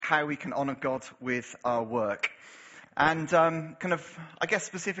how we can honour God with our work. And I guess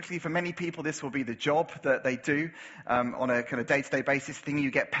specifically for many people, this will be the job that they do on a kind of day-to-day basis, thing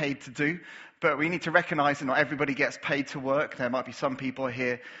you get paid to do. But we need to recognise that not everybody gets paid to work. There might be some people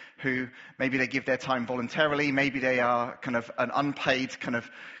here who maybe they give their time voluntarily. Maybe they are kind of an unpaid kind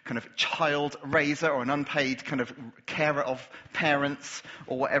of child raiser or an unpaid kind of carer of parents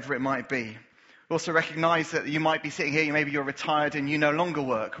or whatever it might be. We also recognise that you might be sitting here, maybe you're retired and you no longer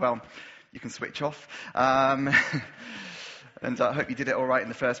work. Well, you can switch off. And I hope you did it all right in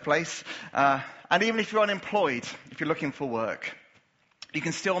the first place. And even if you're unemployed, if you're looking for work, you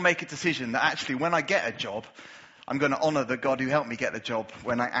can still make a decision that actually when I get a job, I'm going to honour the God who helped me get the job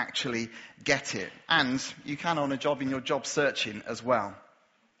when I actually get it. And you can honour a job in your job searching as well.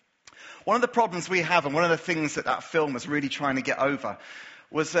 One of the problems we have, and one of the things that film was really trying to get over,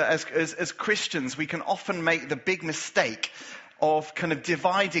 was that as Christians, we can often make the big mistake of kind of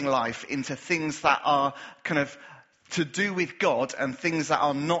dividing life into things that are kind of to do with God and things that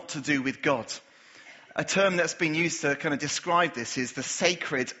are not to do with God. A term that's been used to kind of describe this is the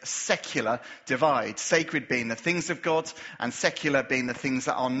sacred-secular divide. Sacred being the things of God and secular being the things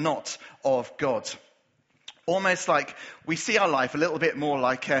that are not of God. Almost like we see our life a little bit more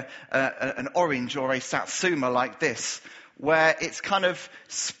like an orange or a satsuma like this, where it's kind of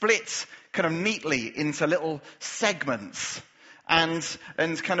split kind of neatly into little segments. And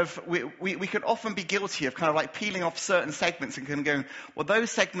kind of we could often be guilty of kind of like peeling off certain segments and kind of going, well, those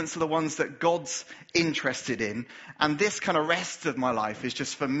segments are the ones that God's interested in, and this kind of rest of my life is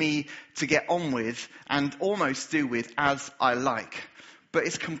just for me to get on with and almost do with as I like. But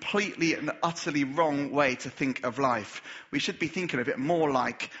it's completely and utterly wrong way to think of life. We should be thinking of it more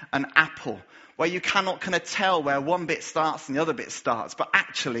like an apple, where you cannot kind of tell where one bit starts and the other bit starts, but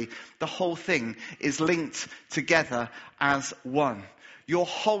actually the whole thing is linked together as one. Your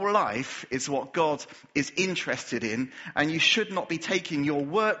whole life is what God is interested in, and you should not be taking your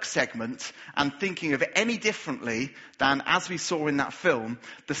work segment and thinking of it any differently than, as we saw in that film,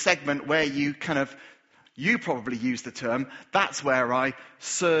 the segment where you probably use the term, that's where I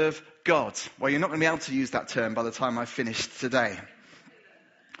serve God. Well, you're not going to be able to use that term by the time I've finished today.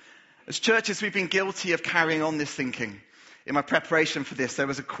 As churches, we've been guilty of carrying on this thinking. In my preparation for this, there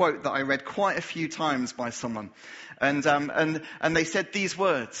was a quote that I read quite a few times by someone. And they said these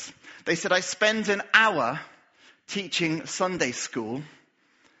words. They said, I spend an hour teaching Sunday school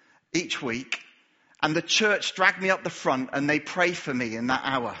each week, and the church drag me up the front and they pray for me in that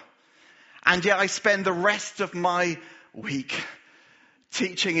hour. And yet I spend the rest of my week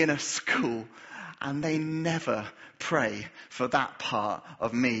teaching in a school, and they never pray for that part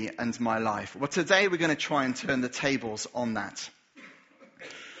of me and my life. Well, today we're going to try and turn the tables on that.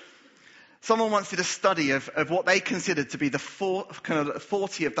 Someone once did a study of what they considered to be the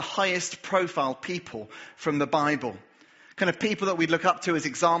 40 of the highest profile people from the Bible. Kind of people that we'd look up to as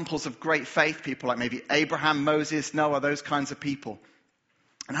examples of great faith, people like maybe Abraham, Moses, Noah, those kinds of people.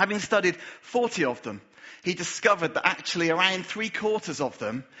 And having studied 40 of them, he discovered that actually around 3/4 of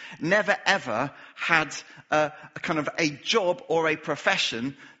them never ever had a kind of a job or a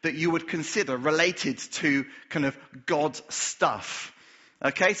profession that you would consider related to kind of God stuff.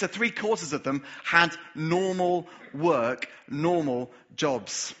 Okay, so 3/4 of them had normal work, normal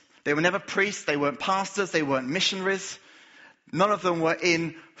jobs. They were never priests, they weren't pastors, they weren't missionaries. None of them were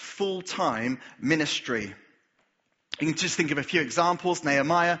in full-time ministry. You can just think of a few examples.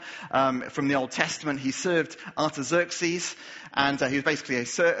 Nehemiah, from the Old Testament, he served Artaxerxes, and he was basically a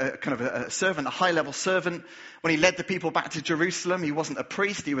servant, a high-level servant. When he led the people back to Jerusalem, he wasn't a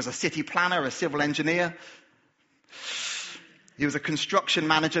priest, he was a city planner, a civil engineer. He was a construction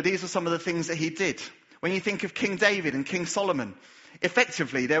manager. These are some of the things that he did. When you think of King David and King Solomon,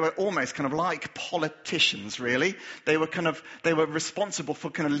 effectively, they were almost kind of like politicians, really. They were responsible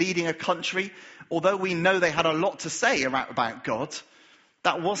for kind of leading a country. Although we know they had a lot to say about God,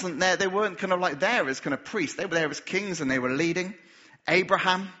 that wasn't there. They weren't kind of like there as kind of priests. They were there as kings and they were leading.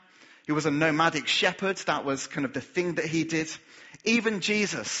 Abraham, he was a nomadic shepherd. That was kind of the thing that he did. Even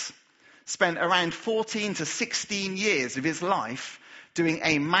Jesus spent around 14 to 16 years of his life doing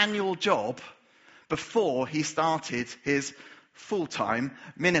a manual job before he started his full-time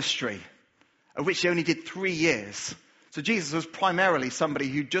ministry, of which he only did 3 years. So Jesus was primarily somebody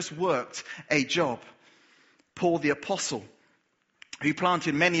who just worked a job. Paul the Apostle, who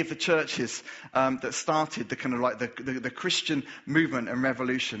planted many of the churches that started the kind of like the Christian movement and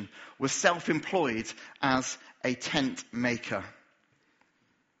revolution, was self-employed as a tent maker.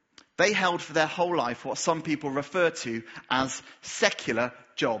 They held for their whole life what some people refer to as secular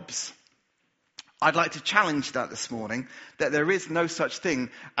jobs. I'd like to challenge that this morning, that there is no such thing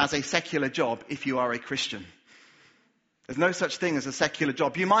as a secular job if you are a Christian. There's no such thing as a secular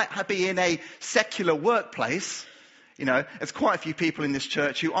job. You might be in a secular workplace. You know, there's quite a few people in this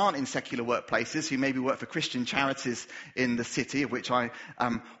church who aren't in secular workplaces, who maybe work for Christian charities in the city, of which I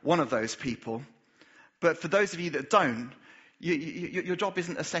am one of those people. But for those of you that don't, your job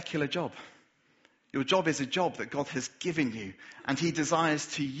isn't a secular job. Your job is a job that God has given you, and he desires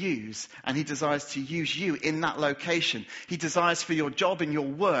to use you in that location. He desires for your job and your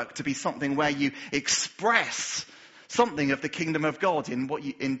work to be something where you express something of the kingdom of God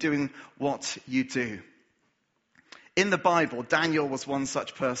in doing what you do. In the Bible, Daniel was one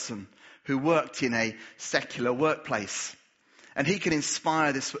such person who worked in a secular workplace. And he can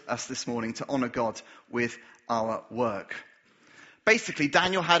inspire us this morning to honor God with our work. Basically,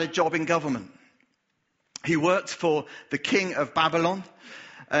 Daniel had a job in government. He worked for the king of Babylon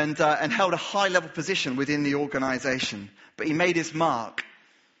and held a high-level position within the organization. But he made his mark.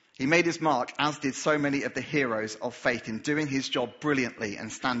 He made his mark, as did so many of the heroes of faith, in doing his job brilliantly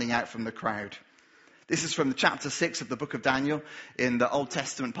and standing out from the crowd. This is from the chapter 6 of the book of Daniel in the Old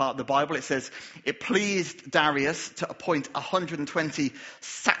Testament part of the Bible. It says, it pleased Darius to appoint 120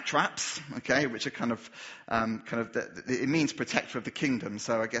 satraps, okay, which are it means protector of the kingdom.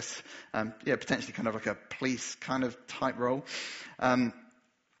 So I guess, potentially kind of like a police kind of type role.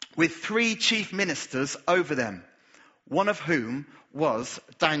 With 3 chief ministers over them, one of whom was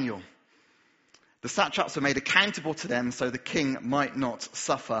Daniel. The satraps were made accountable to them so the king might not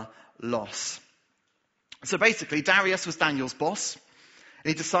suffer loss. So basically, Darius was Daniel's boss,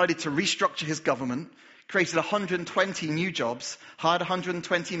 and he decided to restructure his government, created 120 new jobs, hired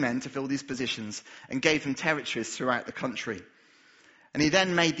 120 men to fill these positions, and gave them territories throughout the country. And he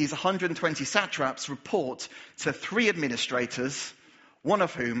then made these 120 satraps report to 3 administrators, one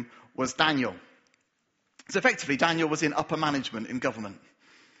of whom was Daniel. So effectively, Daniel was in upper management in government.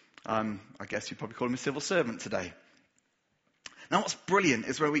 I guess you'd probably call him a civil servant today. Now what's brilliant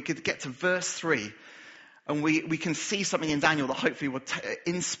is where we could get to verse 3, and we can see something in Daniel that hopefully will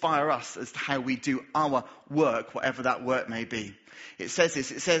inspire us as to how we do our work, whatever that work may be. It says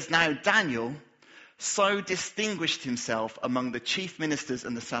this, it says, now Daniel so distinguished himself among the chief ministers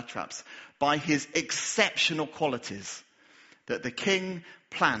and the satraps by his exceptional qualities that the king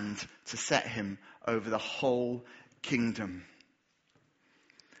planned to set him over the whole kingdom.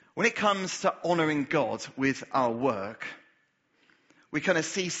 When it comes to honoring God with our work, we kind of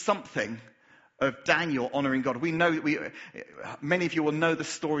see something of Daniel honoring God. Many of you will know the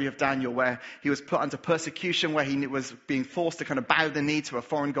story of Daniel, where he was put under persecution, where he was being forced to kind of bow the knee to a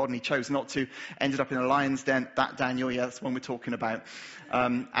foreign god, and he chose not to. Ended up in a lion's den. That Daniel, that's the one we're talking about.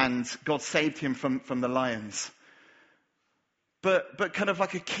 And God saved him from the lions. But kind of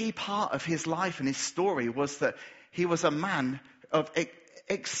like a key part of his life and his story was that he was a man of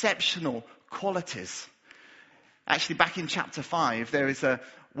exceptional qualities. Actually, back in chapter 5, there is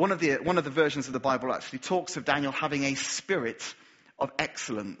one of the versions of the Bible actually talks of Daniel having a spirit of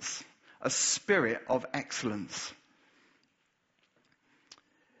excellence. A spirit of excellence.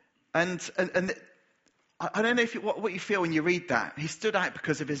 And I don't know what you feel when you read that. He stood out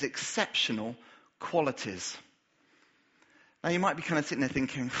because of his exceptional qualities. Now you might be kind of sitting there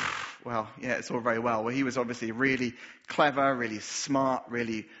thinking, well, yeah, it's all very well. Well, he was obviously really clever, really smart,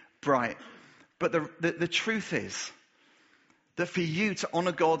 really bright. But the truth is that for you to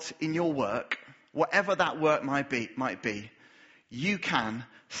honor God in your work, whatever that work might be, you can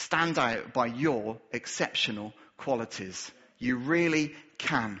stand out by your exceptional qualities. You really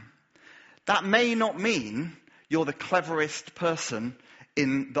can. That may not mean you're the cleverest person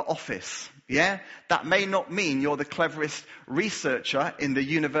in the office. Yeah? That may not mean you're the cleverest researcher in the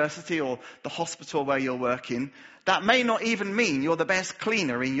university or the hospital where you're working. That may not even mean you're the best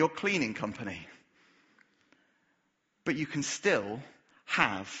cleaner in your cleaning company. But you can still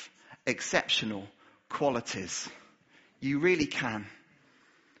have exceptional qualities. You really can.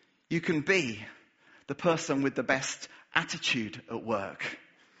 You can be the person with the best attitude at work.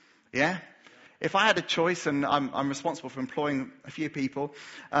 Yeah? If I had a choice, and I'm responsible for employing a few people,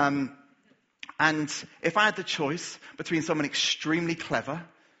 and if I had the choice between someone extremely clever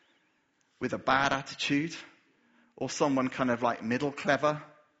with a bad attitude, or someone kind of like middle clever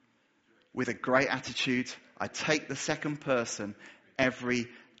with a great attitude, I take the second person every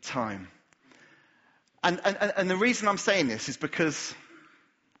time. And the reason I'm saying this is because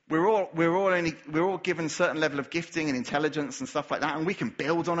we're all given a certain level of gifting and intelligence and stuff like that, and we can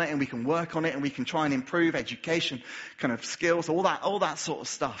build on it and we can work on it and we can try and improve education, kind of skills, all that sort of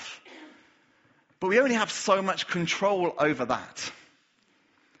stuff. But we only have so much control over that.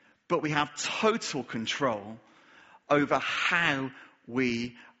 but we have total control over how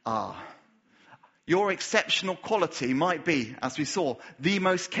we are. Your exceptional quality might be, as we saw, the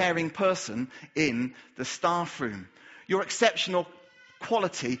most caring person in the staff room. Your exceptional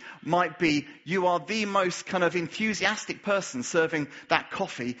quality might be you are the most kind of enthusiastic person serving that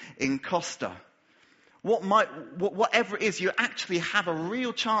coffee in Costa. Whatever it is, you actually have a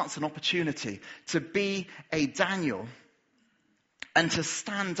real chance and opportunity to be a Daniel and to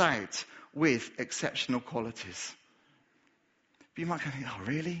stand out with exceptional qualities. But you might kind of think, oh,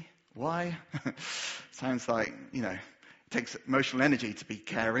 really? Why? Sounds like, it takes emotional energy to be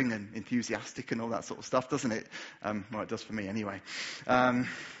caring and enthusiastic and all that sort of stuff, doesn't it? Well, it does for me anyway.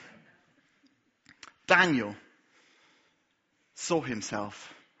 Daniel saw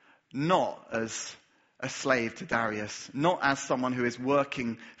himself not as a slave to Darius, not as someone who is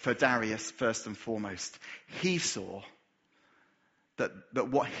working for Darius first and foremost. He saw that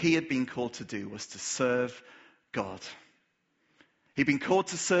what he had been called to do was to serve God. He'd been called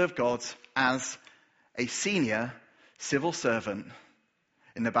to serve God as a senior civil servant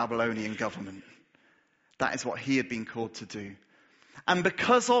in the Babylonian government. That is what he had been called to do. And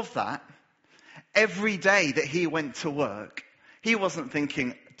because of that, every day that he went to work, he wasn't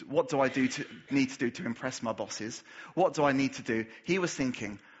thinking, what do I need to do to impress my bosses? What do I need to do? He was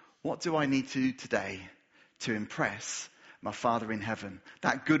thinking, what do I need to do today to impress my Father in heaven?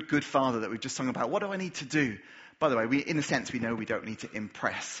 That good Father that we've just sung about. What do I need to do? By the way, in a sense, we know we don't need to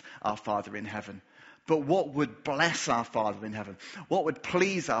impress our Father in heaven. But what would bless our Father in heaven? What would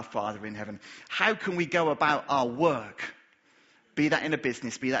please our Father in heaven? How can we go about our work? Be that in a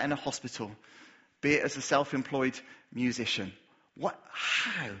business, be that in a hospital, be it as a self-employed musician.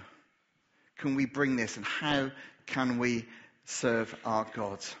 How can we bring this, and how can we serve our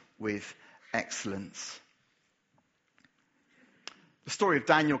God with excellence? The story of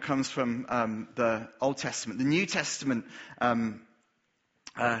Daniel comes from the Old Testament. The New Testament kind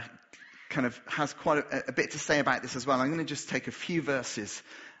of has quite a bit to say about this as well. I'm going to just take a few verses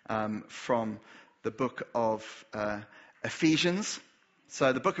from the book of Ephesians.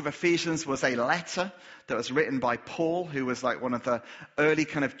 So the book of Ephesians was a letter that was written by Paul, who was like one of the early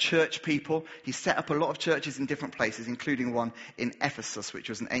kind of church people. He set up a lot of churches in different places, including one in Ephesus, which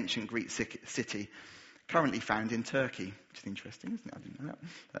was an ancient Greek city, currently found in Turkey, which is interesting, isn't it? I didn't know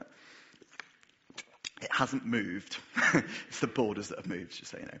that. It hasn't moved. It's the borders that have moved,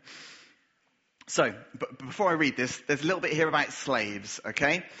 just so you know. So, but before I read this, there's a little bit here about slaves,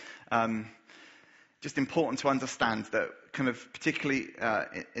 okay? Just important to understand that kind of particularly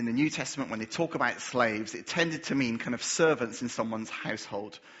in the New Testament, when they talk about slaves, it tended to mean kind of servants in someone's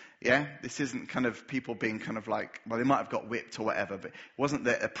household. Yeah, this isn't kind of people being kind of like, well, they might have got whipped or whatever, but it wasn't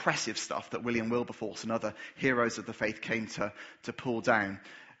the oppressive stuff that William Wilberforce and other heroes of the faith came to pull down.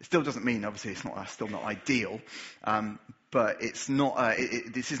 It still doesn't mean, obviously, it's still not ideal, but it's not.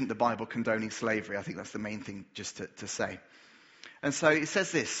 This isn't the Bible condoning slavery. I think that's the main thing just to say. And so it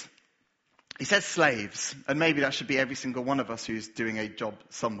says this. He says slaves, and maybe that should be every single one of us who's doing a job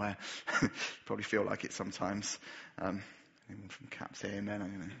somewhere. Probably feel like it sometimes. From Caps here,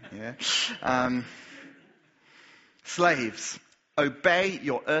 amen. Yeah. Slaves, obey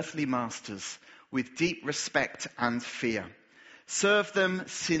your earthly masters with deep respect and fear. Serve them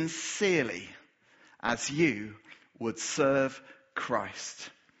sincerely as you would serve Christ.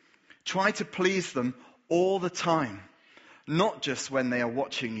 Try to please them all the time, not just when they are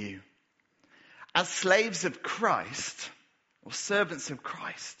watching you. As slaves of Christ, or servants of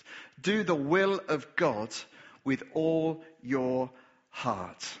Christ, do the will of God with all your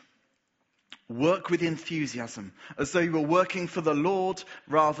heart. Work with enthusiasm, as though you were working for the Lord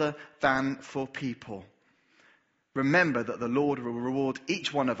rather than for people. Remember that the Lord will reward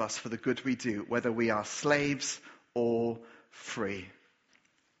each one of us for the good we do, whether we are slaves or free.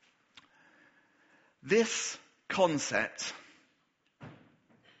 This concept,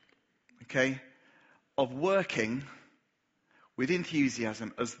 of working with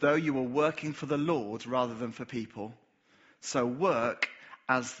enthusiasm as though you were working for the Lord rather than for people. So work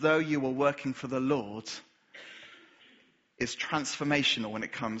as though you were working for the Lord is transformational when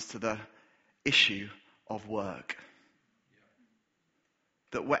it comes to the issue of work.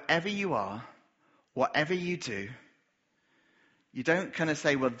 That wherever you are, whatever you do, you don't kind of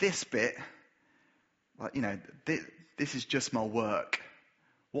say, well, this bit, well, this is just my work.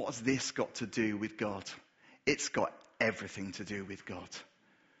 What has this got to do with God? It's got everything to do with God.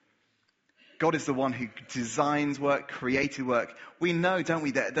 God is the one who designs work, created work. We know, don't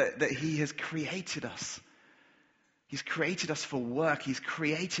we, that He has created us. He's created us for work. He's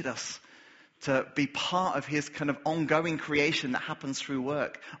created us to be part of his kind of ongoing creation that happens through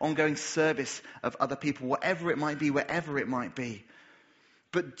work, ongoing service of other people, whatever it might be, wherever it might be.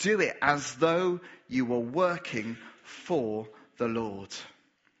 But do it as though you were working for the Lord.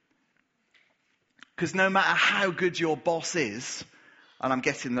 Because no matter how good your boss is, and I'm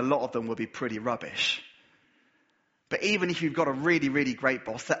guessing a lot of them will be pretty rubbish, but even if you've got a really, really great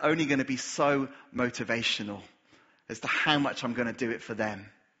boss, they're only going to be so motivational as to how much I'm going to do it for them,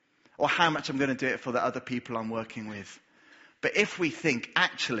 or how much I'm going to do it for the other people I'm working with. But if we think,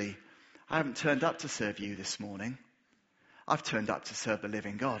 actually, I haven't turned up to serve you this morning. I've turned up to serve the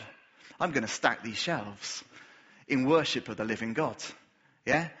living God. I'm going to stack these shelves in worship of the living God.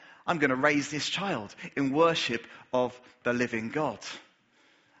 Yeah? I'm going to raise this child in worship of the living God.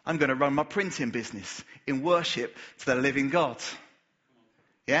 I'm going to run my printing business in worship to the living God.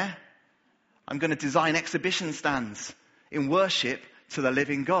 Yeah? I'm going to design exhibition stands in worship to the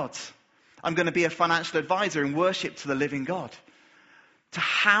living God. I'm going to be a financial advisor in worship to the living God. To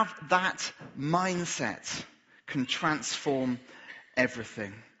have that mindset can transform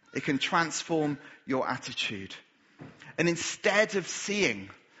everything. It can transform your attitude. And instead of seeing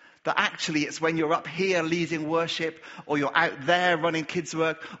that actually it's when you're up here leading worship, or you're out there running kids'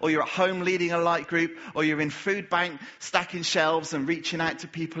 work, or you're at home leading a light group, or you're in food bank stacking shelves and reaching out to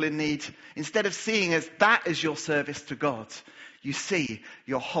people in need, instead of seeing as that as your service to God, you see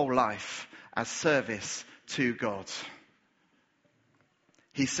your whole life as service to God.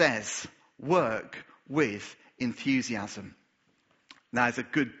 He says, work with enthusiasm. Now, there's a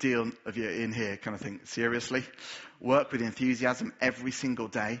good deal of you in here kind of think, seriously? Work with enthusiasm every single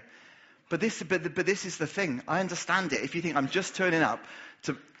day. But this is the thing. I understand it. If you think I'm just turning up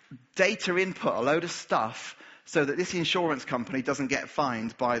to data input a load of stuff so that this insurance company doesn't get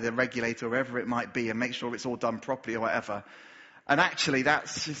fined by the regulator or wherever it might be, and make sure it's all done properly or whatever. And actually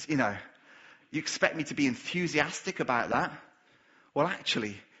that's just, you expect me to be enthusiastic about that? Well,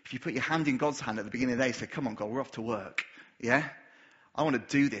 actually, if you put your hand in God's hand at the beginning of the day, say, come on, God, we're off to work. Yeah? I want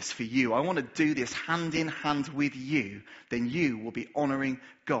to do this for you. I want to do this hand in hand with you. Then you will be honoring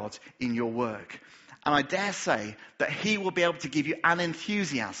God in your work. And I dare say that he will be able to give you an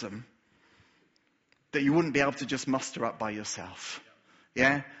enthusiasm that you wouldn't be able to just muster up by yourself.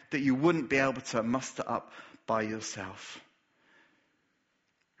 Yeah? That you wouldn't be able to muster up by yourself.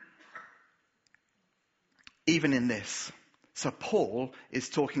 Even in this. So Paul is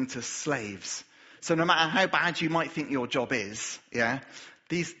talking to slaves. So no matter how bad you might think your job is, yeah,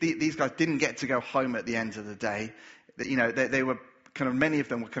 these guys didn't get to go home at the end of the day. They were kind of, many of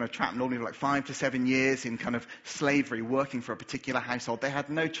them were kind of trapped normally like 5 to 7 years in kind of slavery, working for a particular household. They had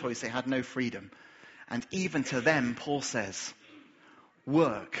no choice. They had no freedom. And even to them, Paul says,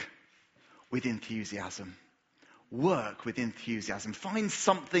 work with enthusiasm. Work with enthusiasm. Find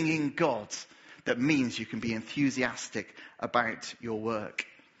something in God that means you can be enthusiastic about your work.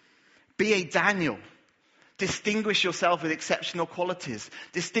 Be a Daniel. Distinguish yourself with exceptional qualities.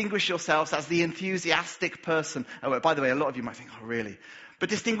 Distinguish yourselves as the enthusiastic person. Oh, by the way, a lot of you might think, oh, really? But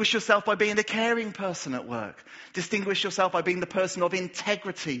distinguish yourself by being the caring person at work. Distinguish yourself by being the person of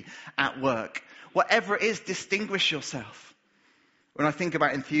integrity at work. Whatever it is, distinguish yourself. When I think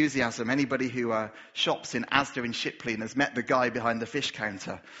about enthusiasm, anybody who shops in Asda in Shipley and has met the guy behind the fish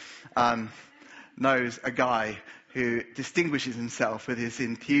counter knows a guy who distinguishes himself with his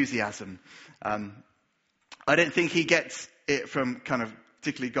enthusiasm. I don't think he gets it from kind of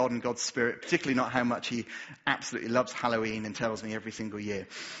particularly God and God's Spirit, particularly not how much he absolutely loves Halloween and tells me every single year.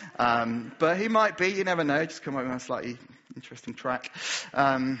 But he might be, you never know, just come up with a slightly interesting track.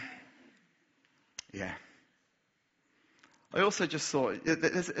 Yeah. I also just thought,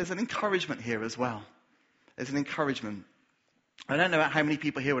 there's an encouragement here as well. There's an encouragement. I don't know how many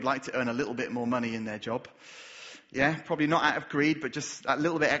people here would like to earn a little bit more money in their job. Yeah, probably not out of greed, but just that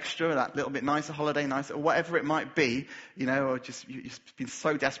little bit extra, that little bit nicer holiday, nicer, or whatever it might be, or just you've been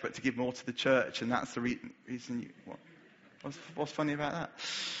so desperate to give more to the church, and that's the reason what's funny about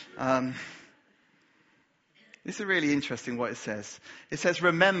that? This is really interesting what it says. It says,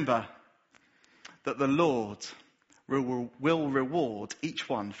 remember that the Lord will reward each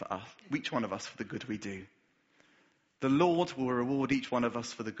one of us for the good we do. The Lord will reward each one of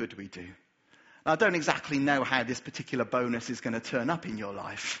us for the good we do. Now, I don't exactly know how this particular bonus is going to turn up in your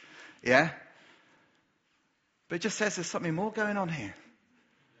life. Yeah? But it just says there's something more going on here.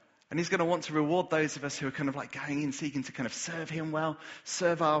 And he's going to want to reward those of us who are kind of like going in, seeking to kind of serve him well,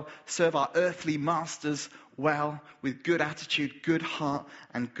 serve our earthly masters well, with good attitude, good heart,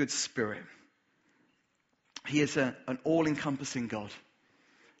 and good spirit. He is an all-encompassing God.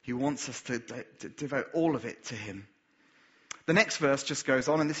 He wants us to devote all of it to him. The next verse just goes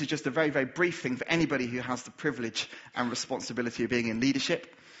on, and this is just a very, very brief thing for anybody who has the privilege and responsibility of being in leadership.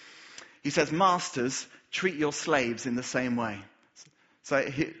 He says, masters, treat your slaves in the same way. So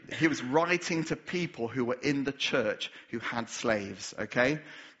he was writing to people who were in the church who had slaves, okay?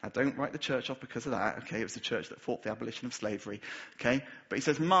 Now, don't write the church off because of that, okay? It was the church that fought the abolition of slavery, okay? But he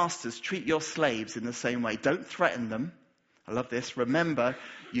says, masters, treat your slaves in the same way. Don't threaten them. I love this. Remember,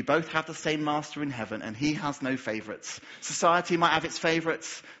 you both have the same master in heaven, and he has no favorites. Society might have its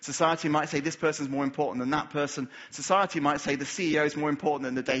favorites. Society might say this person's more important than that person. Society might say the CEO is more important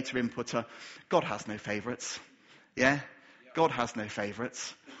than the data inputter. God has no favorites. Yeah? God has no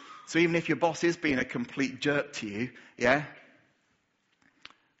favorites. So even if your boss is being a complete jerk to you, yeah?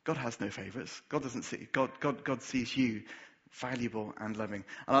 God has no favorites. God doesn't see, God sees you valuable and loving.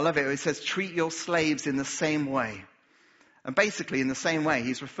 And I love it. It says, treat your slaves in the same way. And basically, in the same way,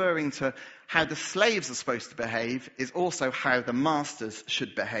 he's referring to how the slaves are supposed to behave is also how the masters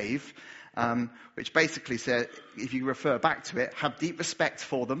should behave, which basically says, if you refer back to it, have deep respect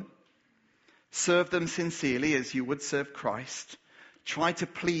for them, serve them sincerely as you would serve Christ, try to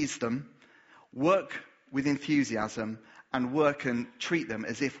please them, work with enthusiasm, and work and treat them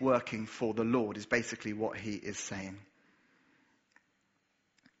as if working for the Lord is basically what he is saying.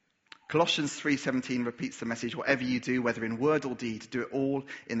 Colossians 3:17 repeats the message, whatever you do, whether in word or deed, do it all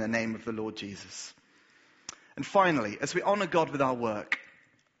in the name of the Lord Jesus. And finally, as we honor God with our work,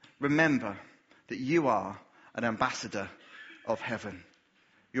 remember that you are an ambassador of heaven.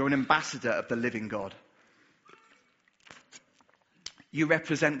 You're an ambassador of the living God. You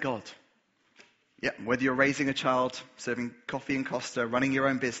represent God. Yeah, whether you're raising a child, serving coffee in Costa, running your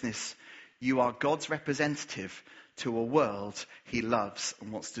own business, you are God's representative to a world he loves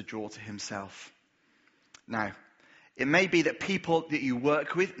and wants to draw to himself. Now, it may be that people that you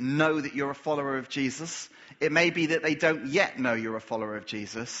work with know that you're a follower of Jesus. It may be that they don't yet know you're a follower of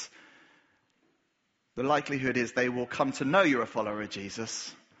Jesus. The likelihood is they will come to know you're a follower of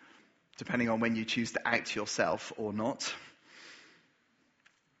Jesus, depending on when you choose to out yourself or not.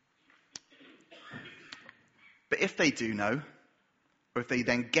 But if they do know, or if they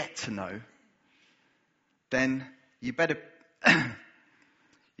then get to know, then you better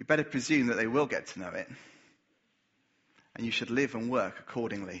presume that they will get to know it. And you should live and work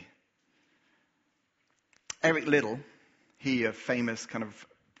accordingly. Eric Liddell, he of famous kind of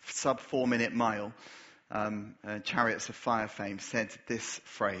sub 4-minute mile, Chariots of Fire fame, said this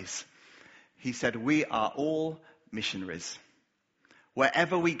phrase. He said, we are all missionaries.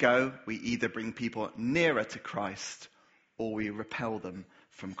 Wherever we go, we either bring people nearer to Christ or we repel them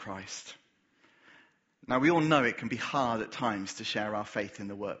from Christ. Now, we all know it can be hard at times to share our faith in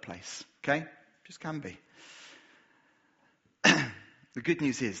the workplace. Okay? Just can be. The good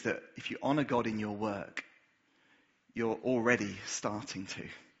news is that if you honor God in your work, you're already starting to.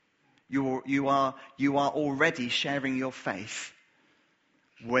 You are already sharing your faith,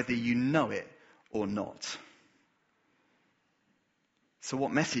 whether you know it or not. So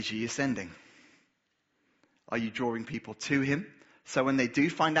what message are you sending? Are you drawing people to him? So when they do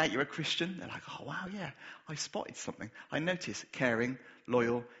find out you're a Christian, they're like, oh wow, yeah, I spotted something. I noticed caring,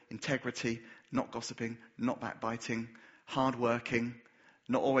 loyal, integrity, not gossiping, not backbiting, hardworking,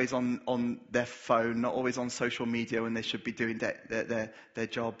 not always on their phone, not always on social media when they should be doing their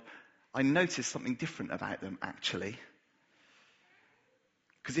job. I noticed something different about them, actually.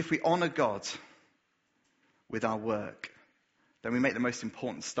 Because if we honor God with our work, then we make the most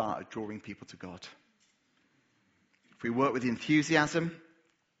important start at drawing people to God. If we work with enthusiasm,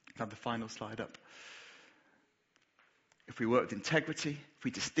 have the final slide up. If we work with integrity, if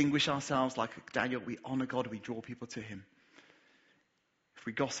we distinguish ourselves like Daniel, we honor God, we draw people to him. If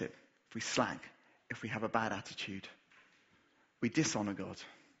we gossip, if we slack, if we have a bad attitude, we dishonor God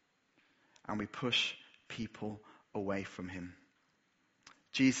and we push people away from him.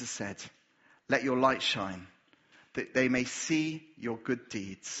 Jesus said, let your light shine, that they may see your good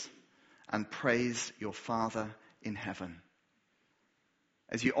deeds and praise your Father in heaven.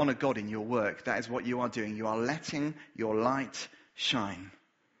 As you honor God in your work, that is what you are doing. You are letting your light shine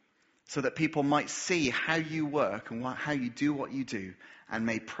so that people might see how you work and how you do what you do and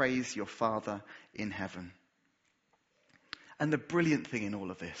may praise your Father in heaven. And the brilliant thing in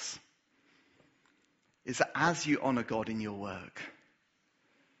all of this is that as you honor God in your work,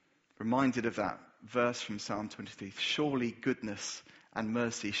 reminded of that verse from Psalm 23, surely goodness and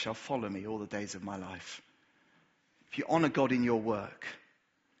mercy shall follow me all the days of my life. If you honor God in your work,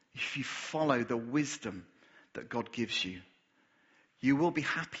 if you follow the wisdom that God gives you, you will be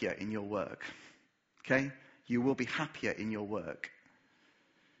happier in your work. Okay? You will be happier in your work.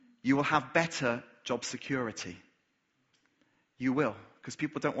 You will have better job security. You will, because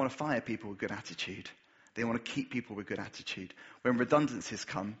people don't want to fire people with good attitude. They want to keep people with good attitude. When redundancies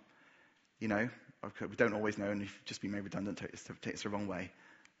come, we don't always know, and if you've just been made redundant, takes the wrong way.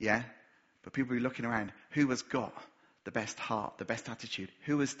 Yeah? But people will be looking around. Who has got the best heart, the best attitude?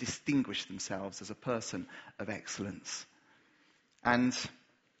 Who has distinguished themselves as a person of excellence? And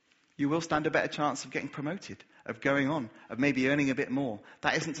you will stand a better chance of getting promoted, of going on, of maybe earning a bit more.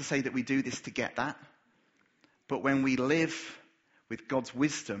 That isn't to say that we do this to get that. But when we live with God's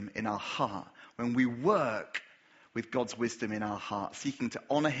wisdom in our heart, when we work with God's wisdom in our heart, seeking to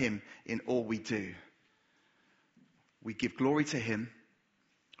honor him in all we do, we give glory to him,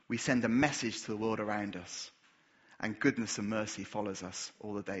 we send a message to the world around us, and goodness and mercy follows us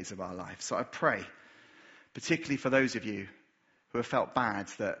all the days of our life. So I pray, particularly for those of you who have felt bad,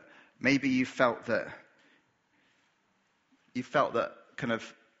 that maybe you felt that kind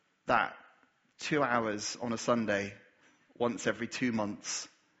of that 2 hours on a Sunday, once every 2 months,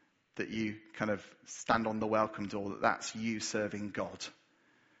 that you kind of stand on the welcome door, that's you serving God.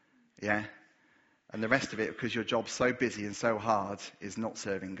 Yeah? And the rest of it, because your job's so busy and so hard, is not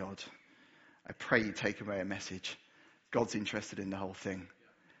serving God. I pray you take away a message. God's interested in the whole thing.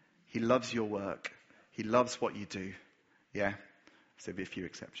 He loves your work. He loves what you do. Yeah? There'll be a few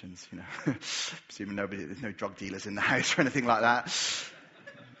exceptions, Presuming there's no drug dealers in the house or anything like that.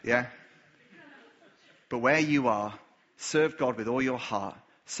 Yeah? But where you are, serve God with all your heart.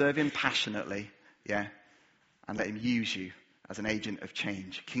 Serve him passionately, yeah? And let him use you as an agent of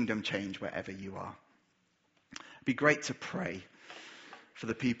change, kingdom change, wherever you are. It'd be great to pray for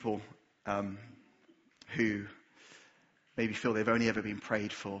the people who maybe feel they've only ever been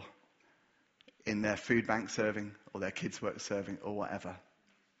prayed for in their food bank serving or their kids' work serving or whatever.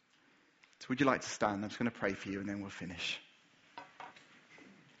 So would you like to stand? I'm just going to pray for you and then we'll finish.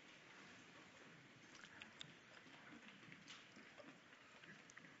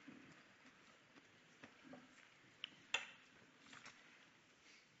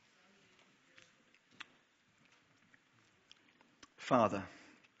 Father,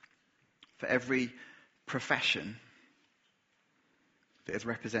 for every profession that is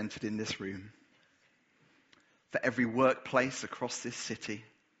represented in this room, for every workplace across this city,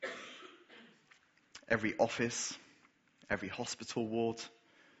 every office, every hospital ward,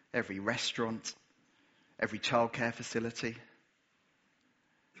 every restaurant, every childcare facility,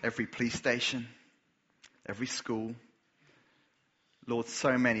 every police station, every school, Lord,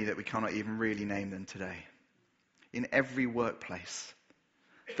 so many that we cannot even really name them today. In every workplace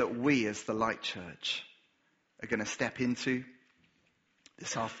that we as the Light Church are going to step into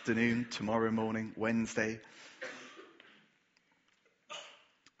this afternoon, tomorrow morning, Wednesday.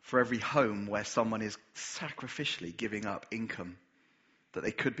 For every home where someone is sacrificially giving up income that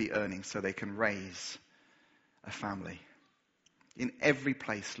they could be earning so they can raise a family. In every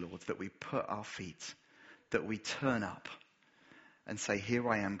place, Lord, that we put our feet, that we turn up and say, here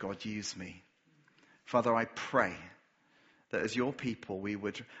I am, God, use me. Father, I pray that as your people, we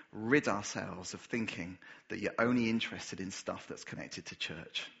would rid ourselves of thinking that you're only interested in stuff that's connected to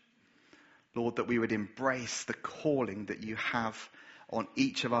church. Lord, that we would embrace the calling that you have on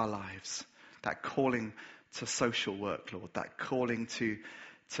each of our lives, that calling to social work, Lord, that calling to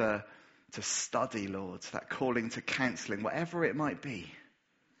study, Lord, that calling to counselling, whatever it might be.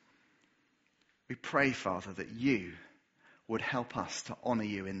 We pray, Father, that you would help us to honour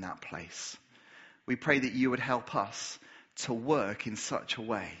you in that place. We pray that you would help us to work in such a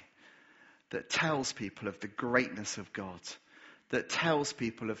way that tells people of the greatness of God, that tells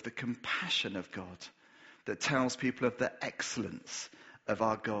people of the compassion of God, that tells people of the excellence of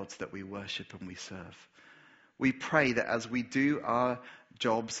our God that we worship and we serve. We pray that as we do our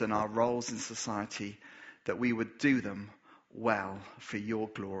jobs and our roles in society, that we would do them well for your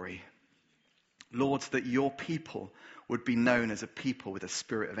glory. Lord, that your people would be known as a people with a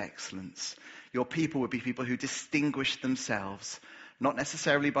spirit of excellence. Your people would be people who distinguish themselves, not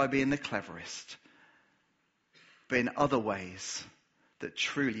necessarily by being the cleverest, but in other ways that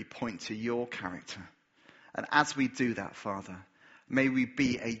truly point to your character. And as we do that, Father, may we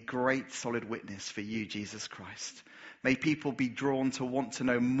be a great solid witness for you, Jesus Christ. May people be drawn to want to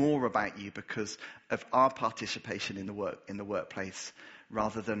know more about you because of our participation in the workplace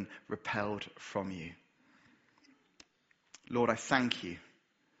rather than repelled from you. Lord, I thank you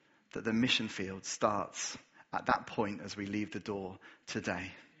that the mission field starts at that point as we leave the door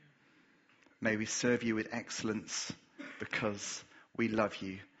today. May we serve you with excellence because we love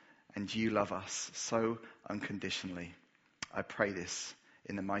you and you love us so unconditionally. I pray this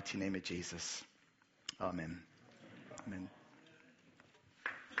in the mighty name of Jesus. Amen. Amen.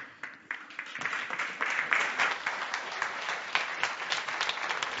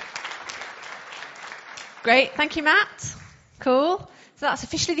 Great. Thank you, Matt. Cool. So that's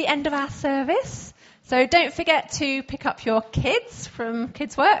officially the end of our service. So don't forget to pick up your kids from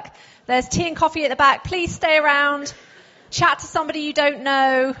kids' work. There's tea and coffee at the back. Please stay around. Chat to somebody you don't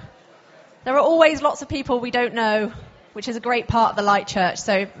know. There are always lots of people we don't know, which is a great part of the Light Church.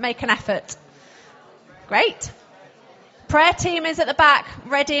 So make an effort. Great. Prayer team is at the back,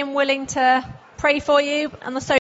 ready and willing to pray for you. And the